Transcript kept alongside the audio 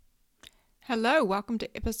Hello, welcome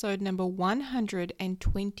to episode number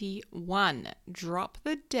 121. Drop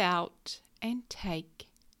the doubt and take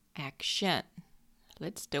action.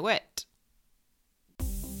 Let's do it.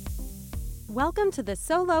 Welcome to the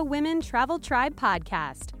Solo Women Travel Tribe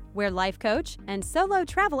podcast, where life coach and solo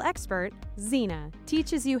travel expert Zena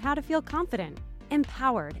teaches you how to feel confident,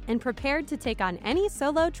 empowered, and prepared to take on any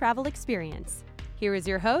solo travel experience. Here is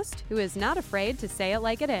your host, who is not afraid to say it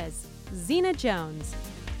like it is, Zena Jones.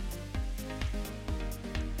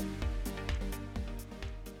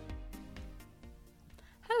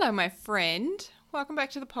 Hello, my friend. Welcome back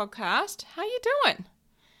to the podcast. How you doing?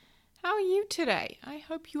 How are you today? I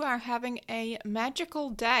hope you are having a magical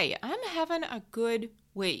day. I'm having a good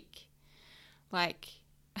week. I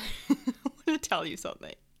want to tell you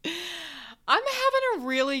something. I'm having a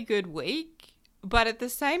really good week, but at the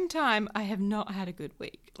same time, I have not had a good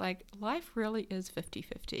week. Life really is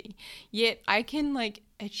 50-50. Yet I can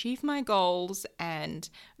achieve my goals and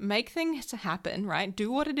make things happen, right?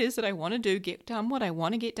 Do what it is that I want to do, get done what I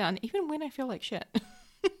want to get done, even when I feel like shit.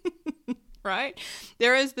 Right?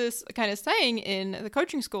 There is this kind of saying in the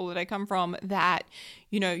coaching school that I come from that,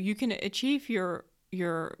 you can achieve your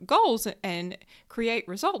goals and create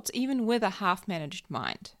results even with a half-managed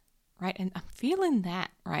mind, right? And I'm feeling that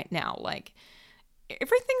right now.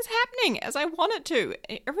 Everything's happening as I want it to.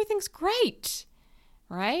 Everything's great,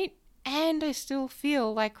 right? And I still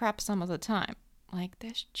feel like crap some of the time.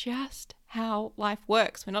 That's just how life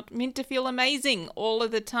works. We're not meant to feel amazing all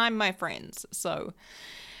of the time, my friends. So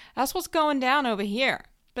that's what's going down over here.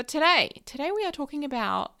 But today we are talking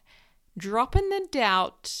about dropping the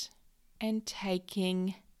doubt and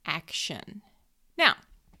taking action. Now,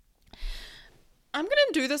 I'm going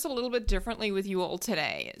to do this a little bit differently with you all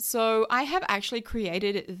today. So I have actually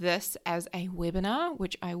created this as a webinar,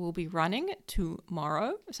 which I will be running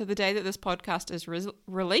tomorrow. So the day that this podcast is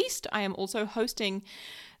released, I am also hosting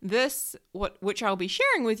this, which I'll be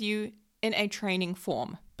sharing with you in a training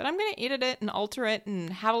form. But I'm going to edit it and alter it and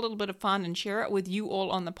have a little bit of fun and share it with you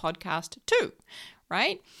all on the podcast too,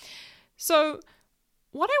 right? So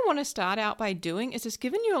what I want to start out by doing is just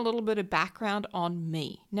giving you a little bit of background on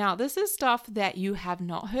me. Now, this is stuff that you have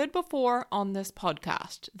not heard before on this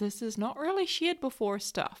podcast. This is not really shared before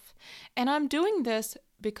stuff. And I'm doing this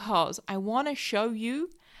because I want to show you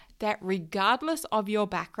that regardless of your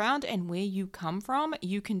background and where you come from,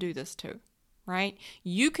 you can do this too, right?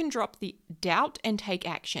 You can drop the doubt and take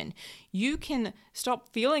action. You can stop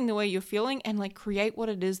feeling the way you're feeling and create what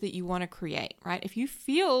it is that you want to create, right? If you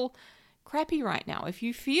feel crappy right now, if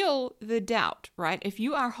you feel the doubt, right? If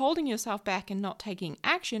you are holding yourself back and not taking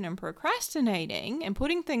action and procrastinating and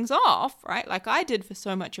putting things off, right? Like I did for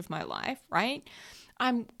so much of my life, right?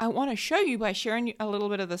 I want to show you by sharing a little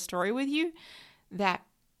bit of the story with you that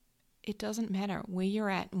it doesn't matter where you're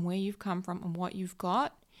at and where you've come from and what you've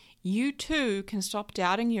got. You too can stop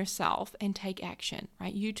doubting yourself and take action,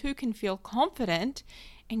 right? You too can feel confident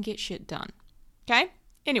and get shit done. Okay?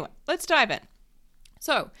 Anyway, let's dive in.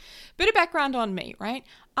 So, bit of background on me, right?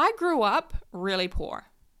 I grew up really poor,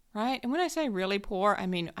 right? And when I say really poor, I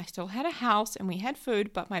mean I still had a house and we had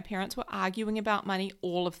food, but my parents were arguing about money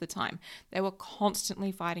all of the time. They were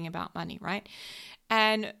constantly fighting about money, right?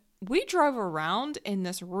 And we drove around in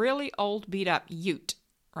this really old beat up ute,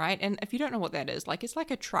 right? And if you don't know what that is, it's like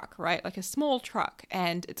a truck, right? Like a small truck.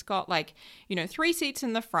 And it's got 3 seats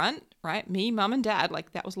in the front, right? Me, mum, and dad,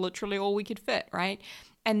 that was literally all we could fit, right?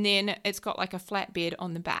 And then it's got a flat bed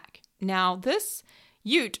on the back. Now, this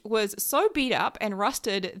ute was so beat up and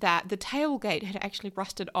rusted that the tailgate had actually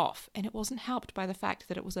rusted off. And it wasn't helped by the fact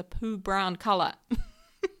that it was a poo brown color.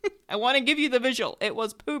 I want to give you the visual. It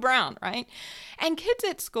was poo brown, right? And kids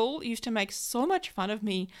at school used to make so much fun of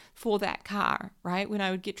me for that car, right? When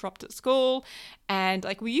I would get dropped at school. And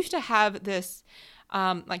we used to have this,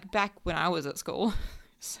 back when I was at school.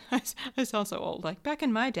 I sound so old, back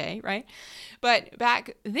in my day, right? But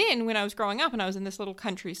back then when I was growing up and I was in this little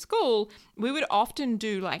country school, we would often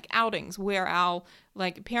do outings where our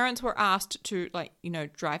parents were asked to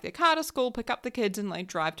drive their car to school, pick up the kids and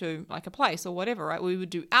drive to a place or whatever, right? We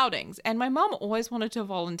would do outings. And my mom always wanted to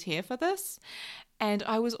volunteer for this. And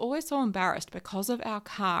I was always so embarrassed because of our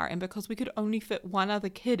car and because we could only fit one other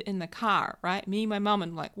kid in the car, right? Me, my mom,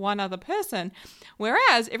 and one other person.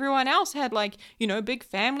 Whereas everyone else had big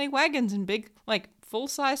family wagons and big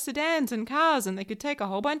full-size sedans and cars, and they could take a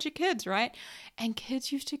whole bunch of kids, right? And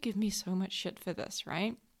kids used to give me so much shit for this,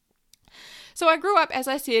 right? So I grew up, as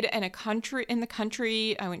I said, in the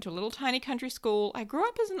country. I went to a little tiny country school. I grew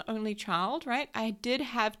up as an only child, right? I did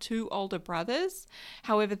have 2 older brothers.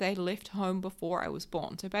 However, they left home before I was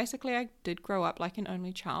born. So basically, I did grow up like an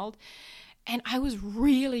only child. And I was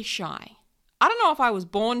really shy. I don't know if I was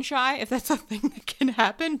born shy, if that's a thing that can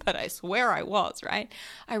happen, but I swear I was, right?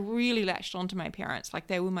 I really latched onto my parents like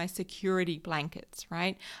they were my security blankets,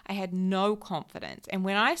 right? I had no confidence. And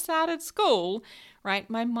when I started school, right,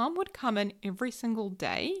 my mum would come in every single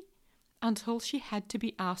day until she had to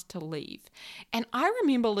be asked to leave. And I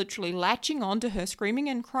remember literally latching onto her, screaming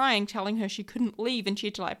and crying, telling her she couldn't leave, and she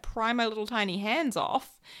had to like pry my little tiny hands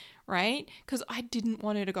off, right? Because I didn't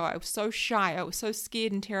want her to go. I was so shy. I was so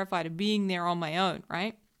scared and terrified of being there on my own,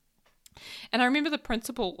 right? And I remember the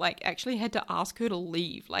principal like actually had to ask her to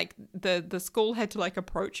leave. Like the school had to like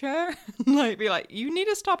approach her like be like, you need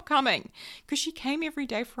to stop coming, because she came every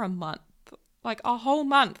day for a month. Like a whole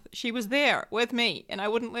month she was there with me and I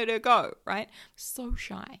wouldn't let her go, right? So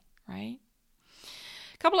shy, right?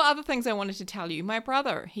 A couple of other things I wanted to tell you. My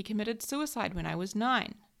brother, he committed suicide when I was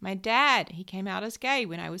 9. My dad, he came out as gay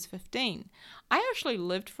when I was 15. I actually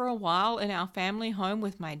lived for a while in our family home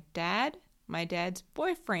with my dad, my dad's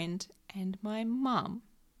boyfriend, and my mum.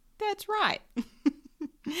 That's right.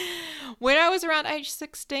 When I was around age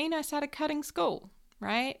 16, I started cutting school.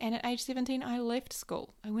 Right? And at age 17, I left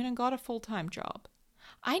school. I went and got a full-time job.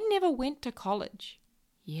 I never went to college.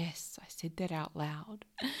 Yes, I said that out loud.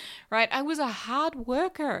 Right? I was a hard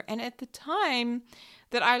worker. And at the time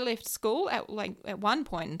that I left school, at one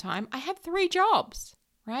point in time, I had 3 jobs.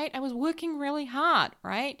 Right? I was working really hard.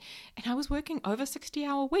 Right? And I was working over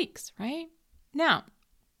 60-hour weeks. Right? Now,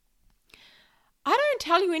 I don't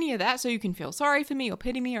tell you any of that so you can feel sorry for me or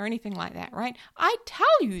pity me or anything like that, right? I tell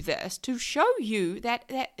you this to show you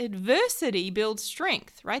that adversity builds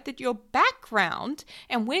strength, right? That your background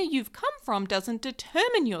and where you've come from doesn't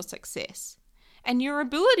determine your success and your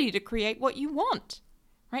ability to create what you want,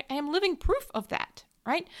 right? I am living proof of that,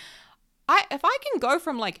 right? If I can go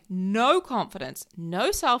from like no confidence,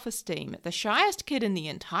 no self-esteem, the shyest kid in the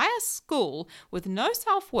entire school with no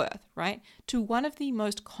self-worth, right, to one of the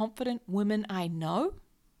most confident women I know,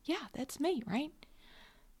 yeah, that's me, right?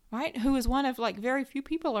 Right? Who is one of like very few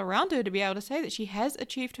people around her to be able to say that she has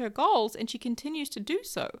achieved her goals and she continues to do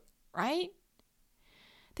so, right?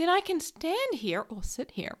 Then I can stand here or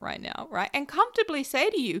sit here right now, right, and comfortably say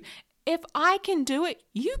to you, if I can do it,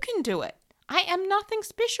 you can do it. I am nothing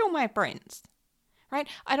special, my friends, right?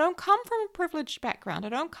 I don't come from a privileged background. I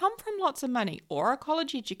don't come from lots of money or a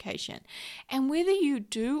college education. And whether you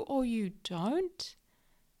do or you don't,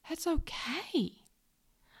 that's okay.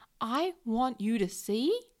 I want you to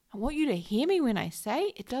see, I want you to hear me when I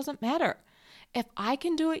say it doesn't matter. If I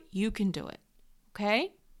can do it, you can do it,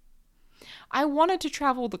 okay? I wanted to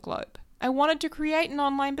travel the globe. I wanted to create an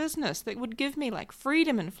online business that would give me like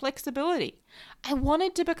freedom and flexibility. I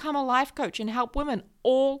wanted to become a life coach and help women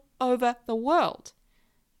all over the world.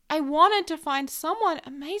 I wanted to find someone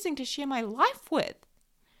amazing to share my life with,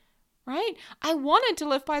 right? I wanted to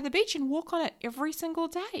live by the beach and walk on it every single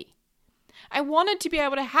day. I wanted to be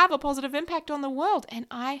able to have a positive impact on the world, and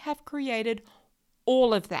I have created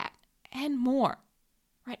all of that and more,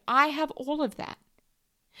 right? I have all of that.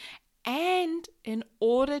 And in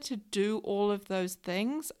order to do all of those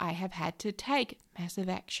things, I have had to take massive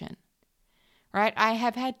action, right? I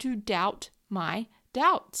have had to doubt my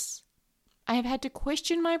doubts. I have had to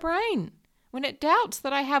question my brain when it doubts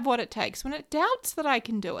that I have what it takes, when it doubts that I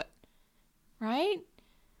can do it, right?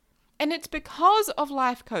 And it's because of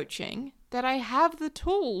life coaching that I have the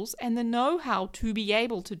tools and the know-how to be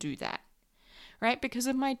able to do that, right? Because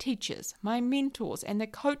of my teachers, my mentors, and the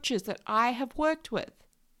coaches that I have worked with.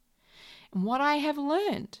 And what I have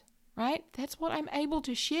learned, right? That's what I'm able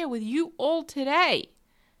to share with you all today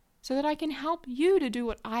so that I can help you to do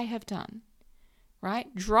what I have done,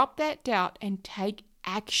 right? Drop that doubt and take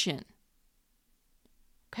action.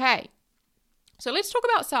 Okay, so let's talk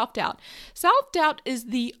about self-doubt. Self-doubt is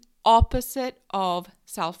the opposite of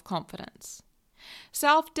self-confidence.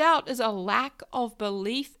 Self-doubt is a lack of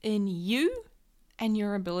belief in you and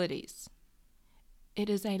your abilities. It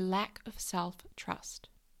is a lack of self-trust.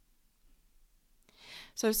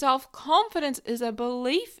 So self-confidence is a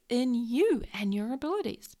belief in you and your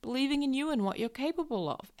abilities, believing in you and what you're capable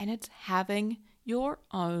of, and it's having your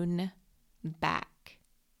own back.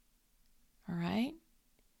 All right?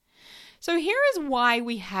 So here is why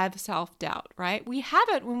we have self-doubt, right? We have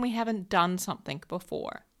it when we haven't done something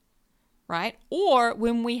before, right? Or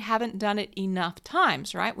when we haven't done it enough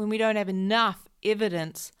times, right? When we don't have enough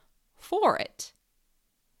evidence for it,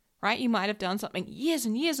 right? You might have done something years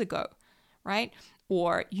and years ago, right?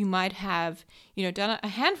 Or you might have, done it a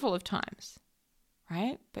handful of times,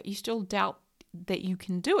 right? But you still doubt that you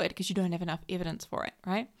can do it because you don't have enough evidence for it,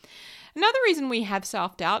 right? Another reason we have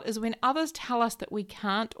self-doubt is when others tell us that we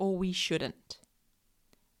can't or we shouldn't,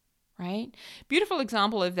 right? Beautiful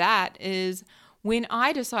example of that is when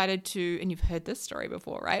I decided to, and you've heard this story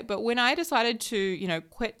before, right? But when I decided to,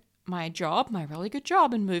 quit my job, my really good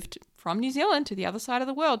job, and moved from New Zealand to the other side of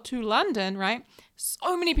the world, to London, right?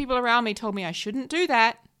 So many people around me told me I shouldn't do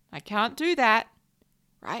that. I can't do that,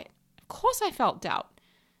 right? Of course I felt doubt.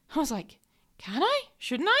 I was like, can I?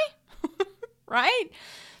 Shouldn't I? Right?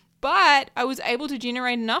 But I was able to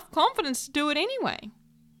generate enough confidence to do it anyway,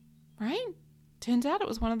 right? Turns out it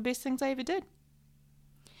was one of the best things I ever did.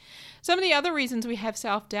 Some of the other reasons we have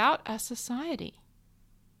self-doubt are society,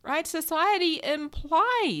 right? Society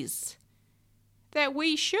implies that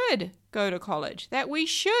we should go to college, that we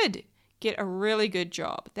should get a really good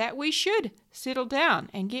job, that we should settle down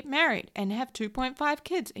and get married and have 2.5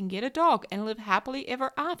 kids and get a dog and live happily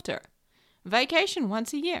ever after. Vacation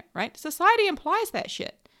once a year, right? Society implies that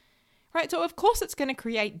shit, right? So of course it's going to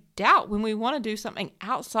create doubt when we want to do something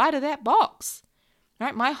outside of that box,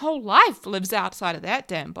 right? My whole life lives outside of that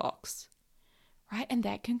damn box, right? And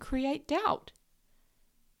that can create doubt.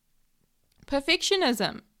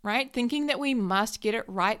 Perfectionism, right? Thinking that we must get it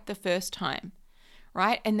right the first time,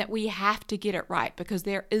 right? And that we have to get it right because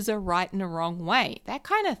there is a right and a wrong way. That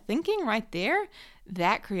kind of thinking right there,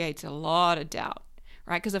 that creates a lot of doubt,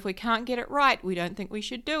 right? Because if we can't get it right, we don't think we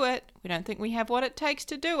should do it. We don't think we have what it takes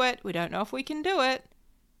to do it. We don't know if we can do it,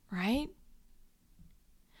 right?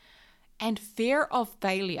 And fear of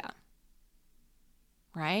failure,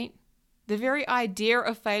 right? The very idea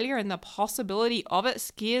of failure and the possibility of it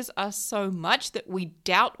scares us so much that we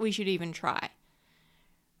doubt we should even try,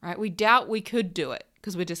 right? We doubt we could do it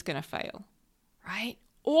because we're just going to fail, right?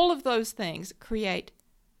 All of those things create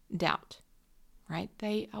doubt, right?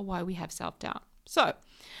 They are why we have self-doubt. So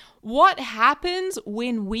what happens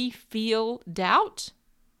when we feel doubt,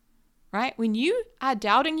 right? When you are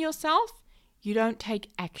doubting yourself, you don't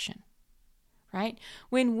take action, right?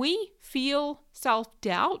 When we feel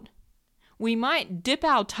self-doubt, we might dip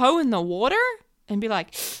our toe in the water and be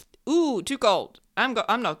like, ooh, too cold. I'm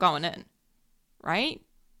not going in, right?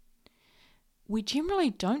 We generally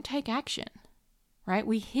don't take action, right?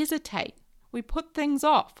 We hesitate. We put things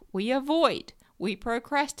off. We avoid. We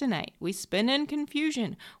procrastinate. We spin in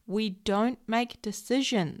confusion. We don't make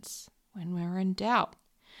decisions when we're in doubt.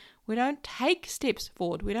 We don't take steps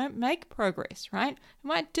forward. We don't make progress, right? We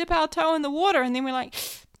might dip our toe in the water and then we're like,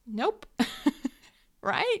 nope,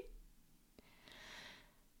 right?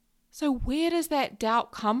 So where does that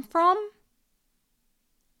doubt come from?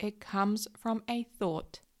 It comes from a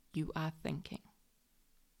thought you are thinking,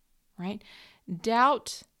 right?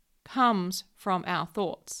 Doubt comes from our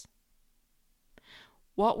thoughts.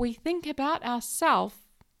 What we think about ourselves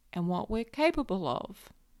and what we're capable of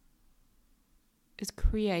is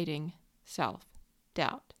creating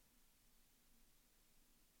self-doubt.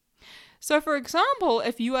 So for example,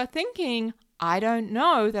 if you are thinking, I don't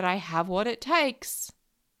know that I have what it takes,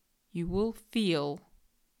 you will feel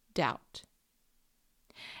doubt.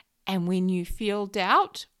 And when you feel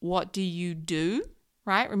doubt, what do?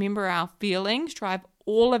 Right? Remember, our feelings drive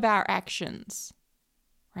all of our actions,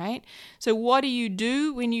 right? So what do you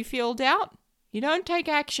do when you feel doubt? You don't take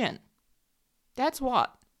action. That's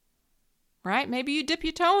what, right? Maybe you dip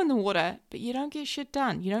your toe in the water, but you don't get shit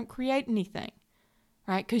done. You don't create anything,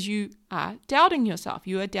 right? Because you are doubting yourself.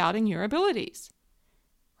 You are doubting your abilities,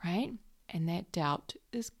 right? And that doubt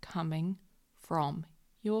is coming from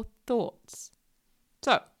your thoughts.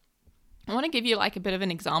 So I want to give you like a bit of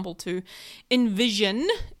an example to envision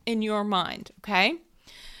in your mind, okay?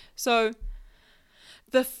 So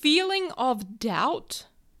the feeling of doubt,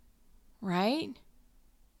 right,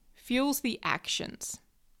 fuels the actions,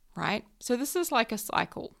 right? So this is like a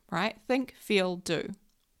cycle, right? Think, feel, do.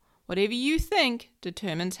 Whatever you think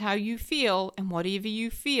determines how you feel, and whatever you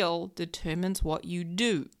feel determines what you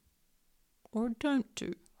do or don't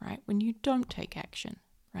do, right? When you don't take action,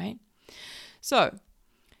 right? So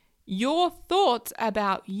your thoughts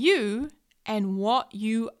about you and what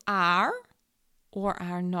you are or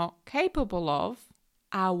are not capable of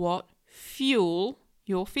are what fuel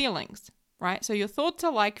your feelings, right? So your thoughts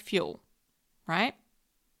are like fuel, right?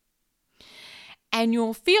 And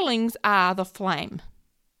your feelings are the flame.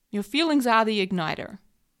 Your feelings are the igniter,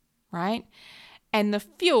 right? And the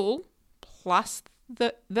fuel plus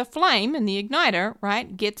the flame and the igniter,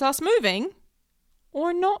 right, gets us moving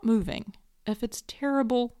or not moving if it's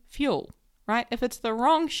terrible fuel, right? If it's the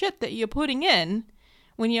wrong shit that you're putting in,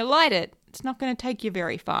 when you light it, it's not going to take you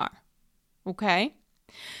very far, okay?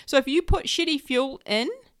 So if you put shitty fuel in,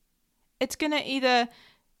 it's going to either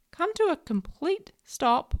come to a complete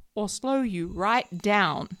stop or slow you right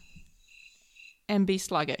down and be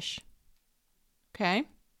sluggish, okay?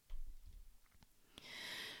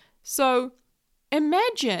 So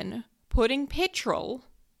imagine putting petrol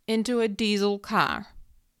into a diesel car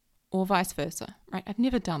or vice versa, right? I've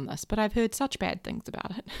never done this, but I've heard such bad things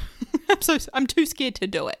about it. I'm too scared to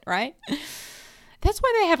do it, right? That's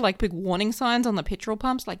why they have like big warning signs on the petrol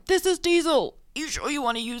pumps, like, this is diesel. You sure you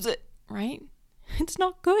want to use it, right? It's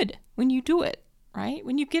not good when you do it, right?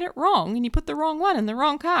 When you get it wrong and you put the wrong one in the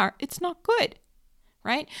wrong car, it's not good,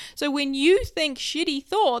 right? So when you think shitty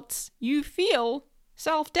thoughts, you feel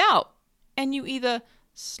self-doubt, and you either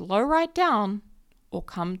slow right down or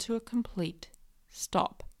come to a complete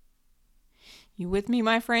stop. You with me,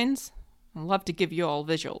 my friends? I'd love to give you all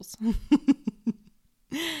visuals.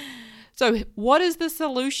 So what is the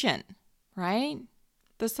solution, right?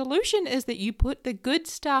 The solution is that you put the good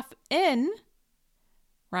stuff in,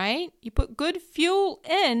 right? You put good fuel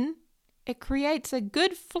in, it creates a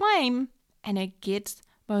good flame, and it gets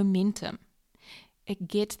momentum. It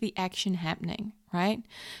gets the action happening, right?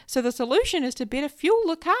 So the solution is to better fuel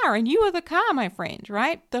the car, and you are the car, my friend,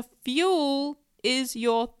 right? The fuel is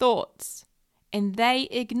your thoughts, and they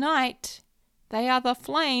ignite. They are the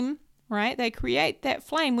flame, right? They create that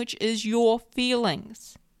flame, which is your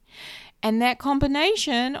feelings. And that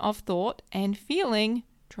combination of thought and feeling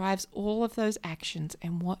drives all of those actions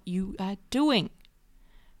and what you are doing,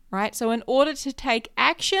 right? So in order to take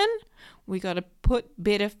action, we got to put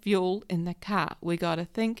better fuel in the car. We got to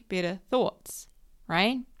think better thoughts,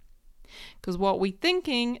 right? Because what we're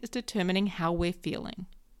thinking is determining how we're feeling.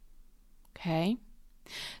 Okay?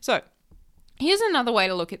 So here's another way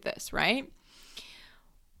to look at this, right?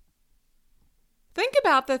 Think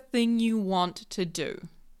about the thing you want to do,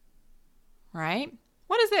 right?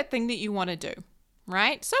 What is that thing that you want to do,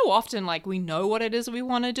 right? So often, like, we know what it is we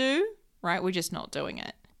want to do, right? We're just not doing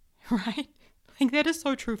it, right? Like, that is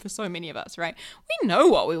so true for so many of us, right? We know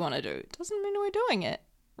what we want to do. It doesn't mean we're doing it,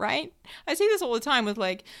 right? I see this all the time with,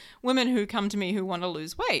 like, women who come to me who want to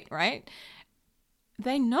lose weight, right?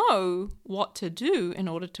 They know what to do in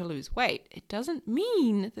order to lose weight. It doesn't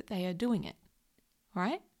mean that they are doing it,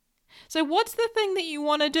 right? So what's the thing that you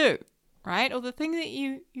want to do, right? Or the thing that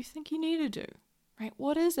you think you need to do, right?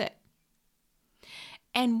 What is it?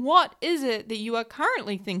 And what is it that you are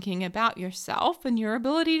currently thinking about yourself and your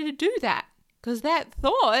ability to do that? Because that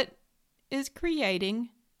thought is creating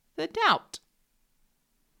the doubt,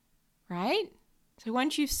 right? So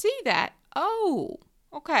once you see that, oh,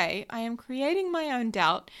 okay, I am creating my own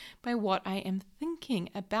doubt by what I am thinking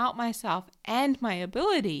about myself and my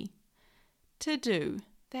ability to do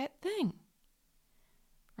that thing,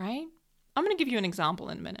 right? I'm going to give you an example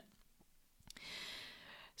in a minute.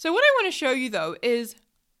 So what I want to show you, though, is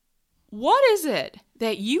what is it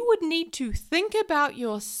that you would need to think about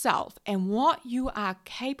yourself and what you are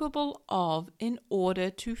capable of in order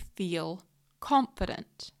to feel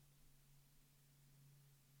confident,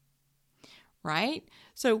 right?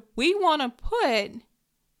 So we want to put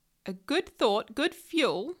a good thought, good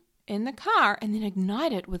fuel in the car and then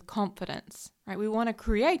ignite it with confidence, right? We want to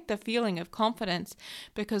create the feeling of confidence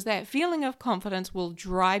because that feeling of confidence will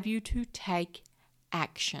drive you to take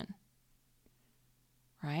action,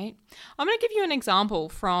 right? I'm going to give you an example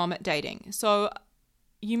from dating. So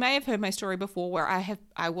you may have heard my story before where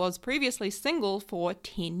I was previously single for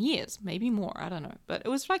 10 years, maybe more, I don't know, but it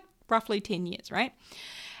was like roughly 10 years, right?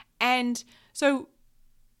 And so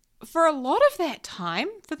for a lot of that time,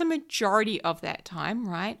 for the majority of that time,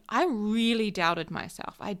 right, I really doubted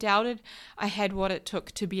myself. I doubted I had what it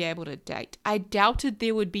took to be able to date. I doubted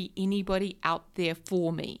there would be anybody out there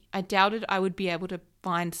for me. I doubted I would be able to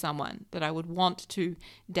find someone that I would want to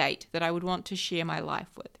date, that I would want to share my life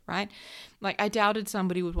with, right? Like, I doubted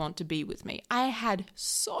somebody would want to be with me. I had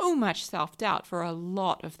so much self-doubt for a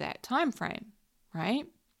lot of that time frame, right?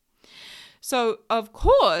 So, of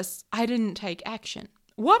course, I didn't take action.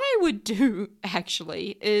 What I would do,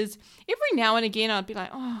 actually, is every now and again I'd be like,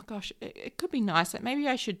 oh, gosh, it could be nice. Like, maybe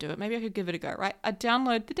I should do it. Maybe I could give it a go, right? I'd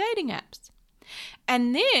download the dating apps.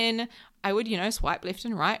 And then I would, swipe left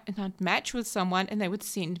and right, and I'd match with someone, and they would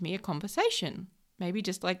send me a conversation. Maybe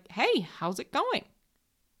just like, hey, how's it going?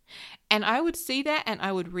 And I would see that, and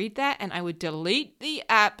I would read that, and I would delete the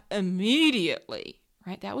app immediately.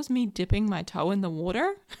 Right? That was me dipping my toe in the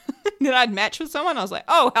water. Then I'd match with someone. I was like,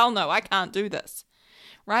 oh, hell no, I can't do this.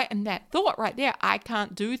 Right? And that thought right there, I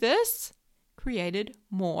can't do this, created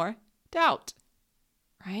more doubt.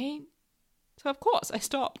 Right? So of course I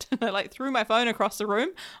stopped. I threw my phone across the room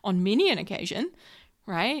on many an occasion.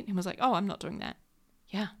 Right? And was like, oh, I'm not doing that.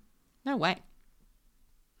 Yeah. No way.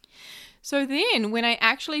 So then when I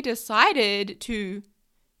actually decided to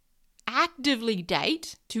actively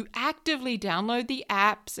date, to actively download the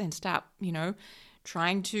apps and start,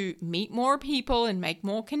 trying to meet more people and make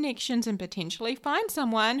more connections and potentially find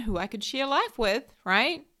someone who I could share life with,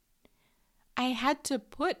 right? I had to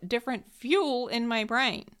put different fuel in my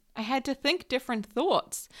brain. I had to think different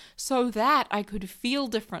thoughts so that I could feel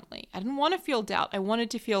differently. I didn't want to feel doubt. I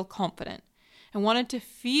wanted to feel confident. I wanted to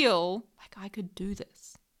feel like I could do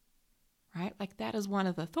this, right? Like that is one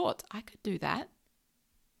of the thoughts. I could do that,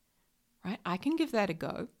 right? I can give that a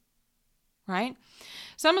go, right?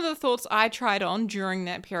 Some of the thoughts I tried on during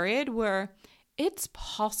that period were, it's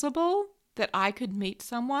possible that I could meet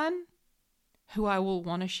someone who I will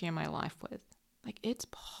want to share my life with. Like, it's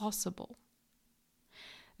possible.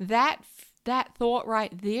 That thought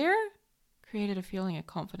right there created a feeling of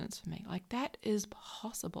confidence for me. Like, that is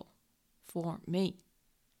possible for me.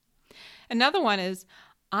 Another one is,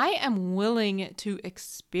 I am willing to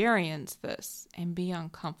experience this and be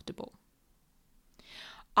uncomfortable.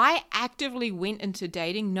 I actively went into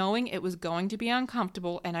dating knowing it was going to be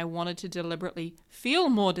uncomfortable, and I wanted to deliberately feel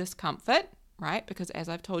more discomfort, right? Because as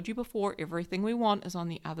I've told you before, everything we want is on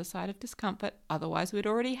the other side of discomfort. Otherwise, we'd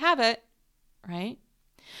already have it, right?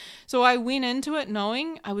 So I went into it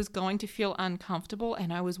knowing I was going to feel uncomfortable,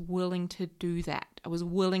 and I was willing to do that. I was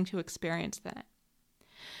willing to experience that.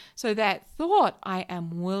 So that thought, I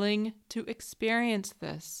am willing to experience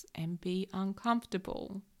this and be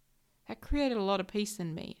uncomfortable, that created a lot of peace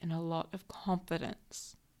in me and a lot of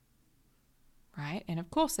confidence, right? And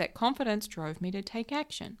of course, that confidence drove me to take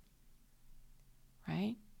action,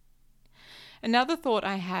 right? Another thought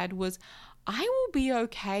I had was, I will be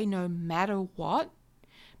okay no matter what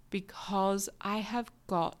because I have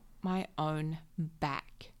got my own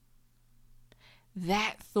back.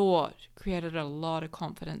 That thought created a lot of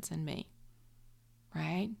confidence in me,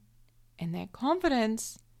 right? And that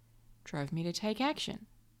confidence drove me to take action,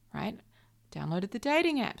 right? Downloaded the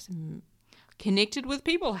dating apps, connected with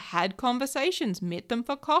people, had conversations, met them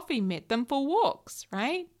for coffee, met them for walks,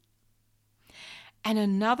 right? And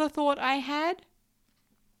another thought I had,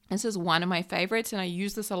 this is one of my favorites, and I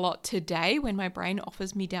use this a lot today when my brain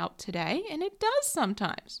offers me doubt today, and it does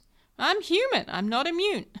sometimes. I'm human. I'm not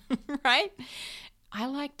immune, right? I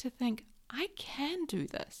like to think, I can do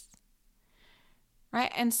this,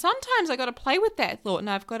 right? And sometimes I got to play with that thought, and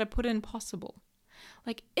I've got to put in possible.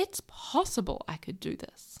 Like, it's possible I could do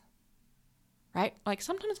this, right? Like,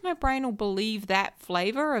 sometimes my brain will believe that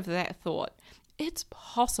flavor of that thought. It's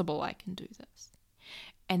possible I can do this.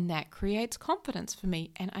 And that creates confidence for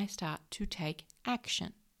me, and I start to take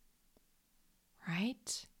action,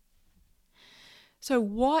 right? So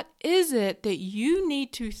what is it that you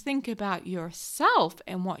need to think about yourself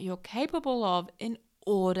and what you're capable of in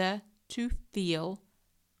order to feel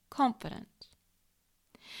confident?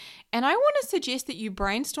 And I want to suggest that you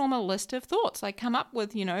brainstorm a list of thoughts, like come up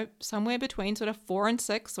with, somewhere between sort of 4 and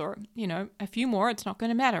 6 or, a few more. It's not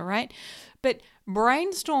going to matter, right? But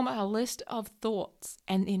brainstorm a list of thoughts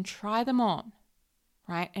and then try them on,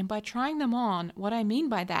 right? And by trying them on, what I mean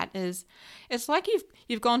by that is it's like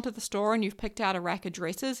you've gone to the store and you've picked out a rack of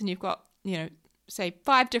dresses and you've got, say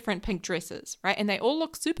 5 different pink dresses, right? And they all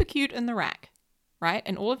look super cute in the rack, right?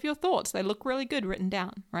 And all of your thoughts, they look really good written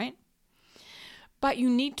down, right? But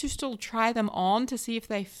you need to still try them on to see if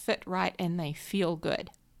they fit right and they feel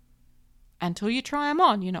good. Until you try them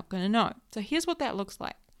on, you're not going to know. So here's what that looks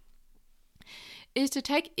like. Is to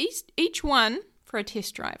take each one for a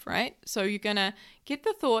test drive, right? So you're going to get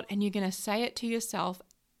the thought and you're going to say it to yourself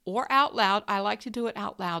or out loud. I like to do it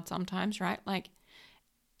out loud sometimes, right? Like,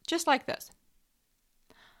 just like this.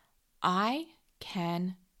 I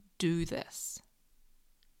can do this.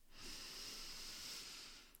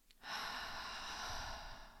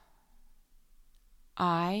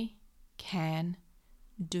 I can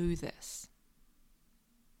do this.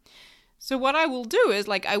 So what I will do is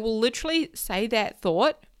I will literally say that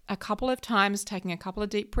thought a couple of times, taking a couple of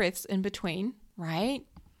deep breaths in between, right?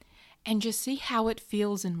 And just see how it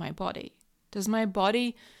feels in my body. Does my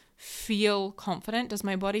body feel confident? Does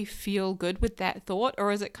my body feel good with that thought?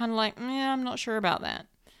 Or is it kind of like, I'm not sure about that.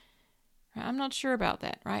 I'm not sure about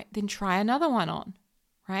that, right? Then try another one on.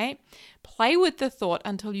 Right? Play with the thought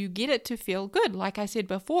until you get it to feel good. Like I said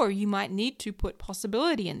before, you might need to put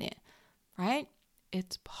possibility in there, right?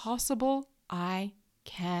 It's possible I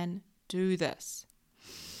can do this.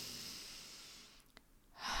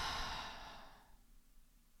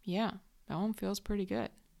 Yeah, that one feels pretty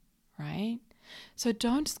good, right? So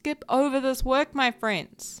don't skip over this work, my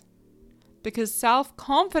friends, because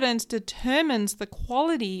self-confidence determines the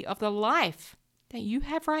quality of the life that you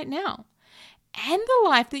have right now. And the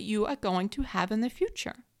life that you are going to have in the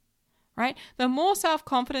future, right? The more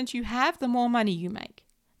self-confidence you have, the more money you make,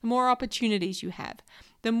 the more opportunities you have,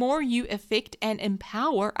 the more you affect and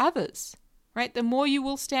empower others, right? The more you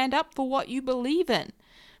will stand up for what you believe in,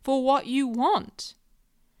 for what you want,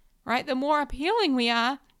 right? The more appealing we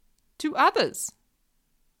are to others,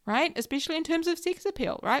 right? Especially in terms of sex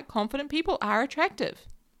appeal, right? Confident people are attractive.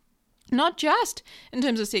 Not just in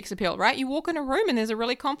terms of sex appeal, right? You walk in a room and there's a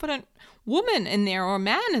really confident woman in there or a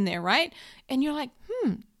man in there, right? And you're like,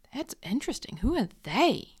 that's interesting. Who are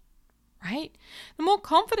they? Right? The more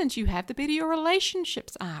confidence you have, the better your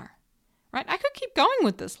relationships are, right? I could keep going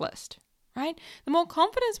with this list, right? The more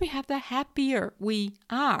confidence we have, the happier we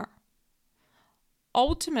are.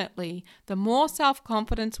 Ultimately, the more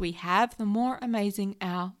self-confidence we have, the more amazing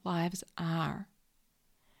our lives are,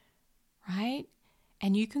 right?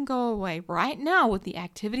 And you can go away right now with the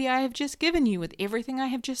activity I have just given you, with everything I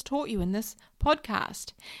have just taught you in this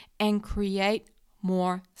podcast, and create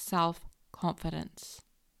more self-confidence.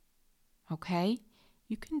 Okay?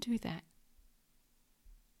 You can do that.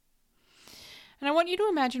 And I want you to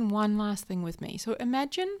imagine one last thing with me. So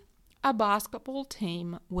imagine a basketball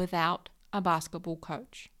team without a basketball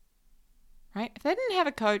coach, right? If they didn't have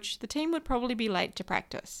a coach, the team would probably be late to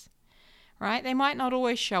practice, right? They might not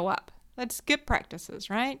always show up. They'd skip practices,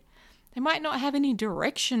 right? They might not have any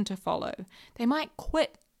direction to follow. They might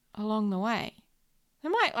quit along the way. They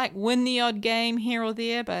might win the odd game here or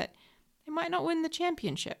there, but they might not win the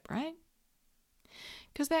championship, right?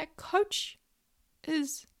 Because that coach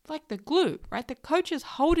is like the glue, right? The coach is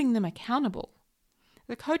holding them accountable.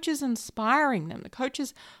 The coach is inspiring them. The coach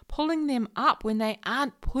is pulling them up when they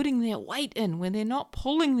aren't putting their weight in, when they're not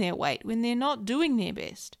pulling their weight, when they're not doing their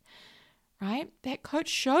best, right? That coach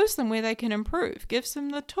shows them where they can improve, gives them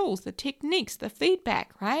the tools, the techniques, the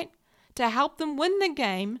feedback, right? To help them win the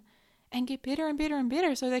game and get better and better and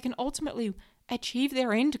better so they can ultimately achieve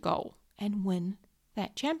their end goal and win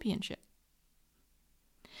that championship.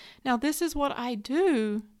 Now, this is what I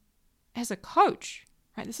do as a coach,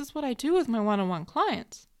 right? This is what I do with my one-on-one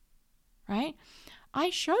clients, right? I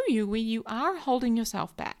show you where you are holding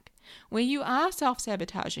yourself back, where you are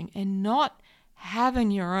self-sabotaging and not having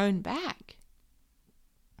your own back.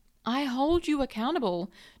 I hold you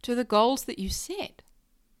accountable to the goals that you set.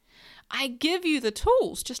 I give you the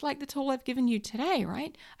tools, just like the tool I've given you today,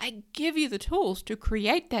 right? I give you the tools to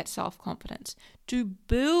create that self-confidence, to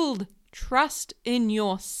build trust in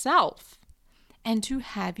yourself, and to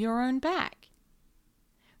have your own back,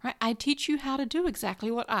 right? I teach you how to do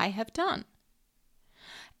exactly what I have done.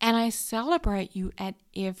 And I celebrate you at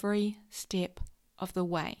every step of the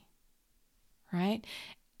way, right?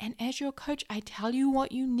 And as your coach, I tell you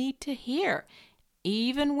what you need to hear,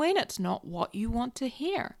 even when it's not what you want to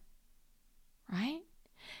hear, right?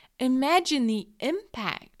 Imagine the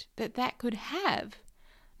impact that could have,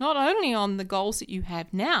 not only on the goals that you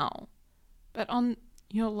have now, but on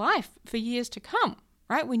your life for years to come,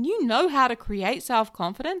 right? When you know how to create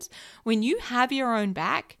self-confidence, when you have your own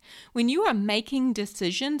back, when you are making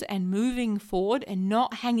decisions and moving forward and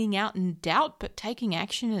not hanging out in doubt, but taking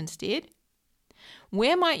action instead,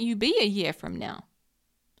 where might you be a year from now,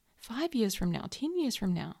 5 years from now, 10 years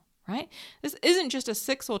from now, right? This isn't just a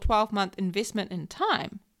 6 or 12-month investment in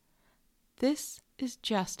time. This is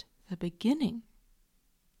just the beginning,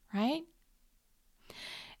 right?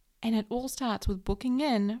 And it all starts with booking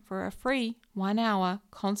in for a free 1-hour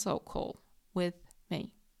consult call with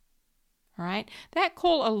me. All right? That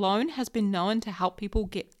call alone has been known to help people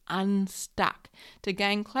get unstuck, to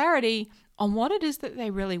gain clarity on what it is that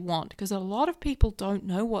they really want, because a lot of people don't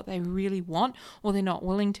know what they really want, or they're not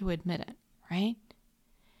willing to admit it, right?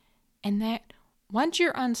 And that once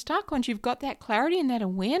you're unstuck, once you've got that clarity and that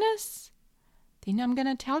awareness, then I'm going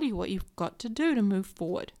to tell you what you've got to do to move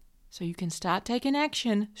forward, so you can start taking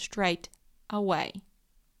action straight away,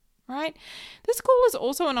 right? This call is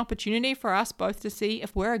also an opportunity for us both to see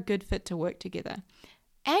if we're a good fit to work together,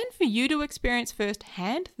 and for you to experience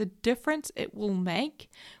firsthand the difference it will make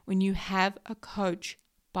when you have a coach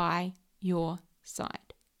by your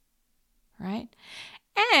side, right?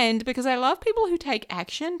 And because I love people who take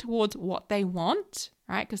action towards what they want,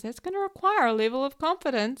 right? Because that's going to require a level of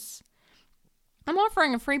confidence. I'm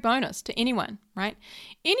offering a free bonus to anyone, right?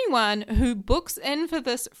 Anyone who books in for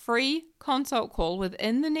this free consult call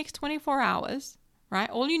within the next 24 hours, right?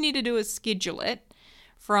 All you need to do is schedule it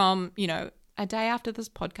from, a day after this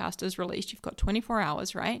podcast is released. You've got 24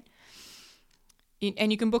 hours, right?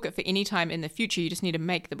 And you can book it for any time in the future. You just need to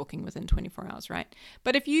make the booking within 24 hours, right?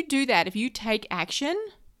 But if you do that, if you take action,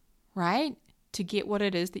 right, to get what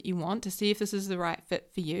it is that you want, to see if this is the right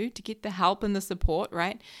fit for you, to get the help and the support,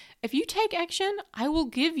 right? If you take action, I will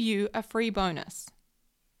give you a free bonus,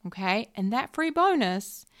 okay? And that free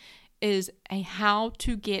bonus is a how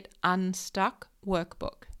to get unstuck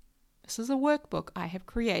workbook. This is a workbook I have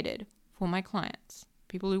created for my clients,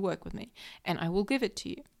 people who work with me, and I will give it to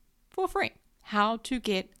you for free. How to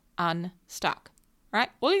get unstuck, right?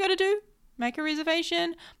 All you got to do, make a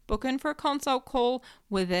reservation, book in for a consult call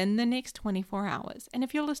within the next 24 hours. And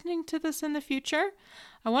if you're listening to this in the future,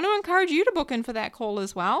 I want to encourage you to book in for that call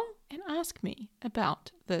as well and ask me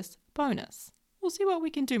about this bonus. We'll see what we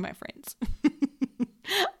can do, my friends.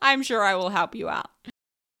 I'm sure I will help you out.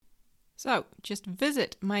 So just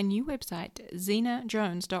visit my new website,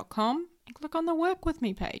 zenajones.com, and click on the Work With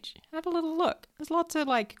Me page. Have a little look. There's lots of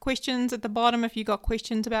questions at the bottom if you got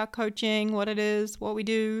questions about coaching, what it is, what we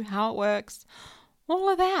do, how it works, all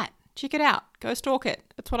of that. Check it out. Go stalk it.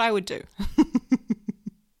 That's what I would do.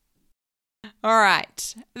 All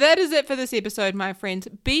right. That is it for this episode, my friends.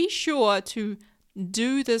 Be sure to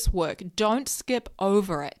do this work. Don't skip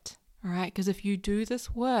over it. All right? Because if you do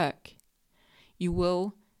this work, you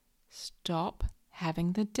will stop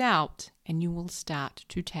having the doubt and you will start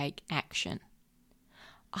to take action.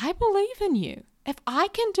 I believe in you. If I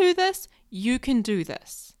can do this, you can do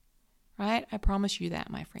this. Right? I promise you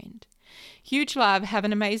that, my friend. Huge love. Have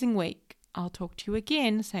an amazing week. I'll talk to you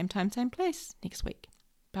again, same time, same place next week.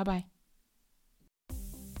 Bye-bye.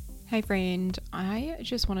 Hey friend, I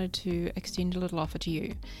just wanted to extend a little offer to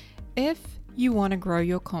you. If you want to grow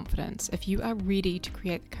your confidence, if you are ready to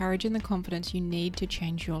create the courage and the confidence you need to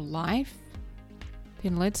change your life,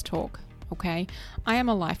 then let's talk, okay? I am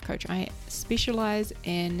a life coach. I specialize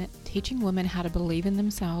in teaching women how to believe in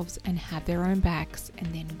themselves and have their own backs and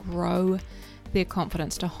then grow their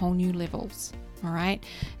confidence to whole new levels, all right?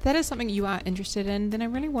 If that is something you are interested in, then I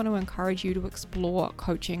really want to encourage you to explore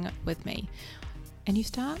coaching with me. And you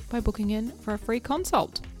start by booking in for a free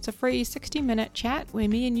consult. It's a free 60-minute chat where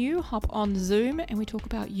me and you hop on Zoom and we talk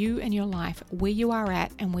about you and your life, where you are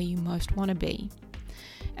at and where you most want to be.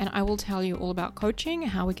 And I will tell you all about coaching,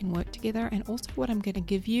 how we can work together, and also what I'm going to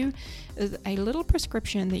give you is a little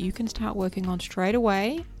prescription that you can start working on straight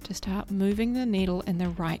away to start moving the needle in the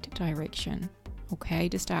right direction, okay?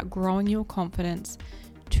 To start growing your confidence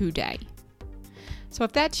today. So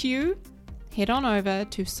if that's you, head on over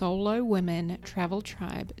to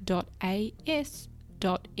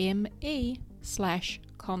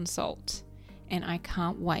solowomentraveltribe.as.me/consult. And I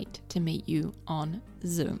can't wait to meet you on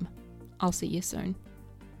Zoom. I'll see you soon.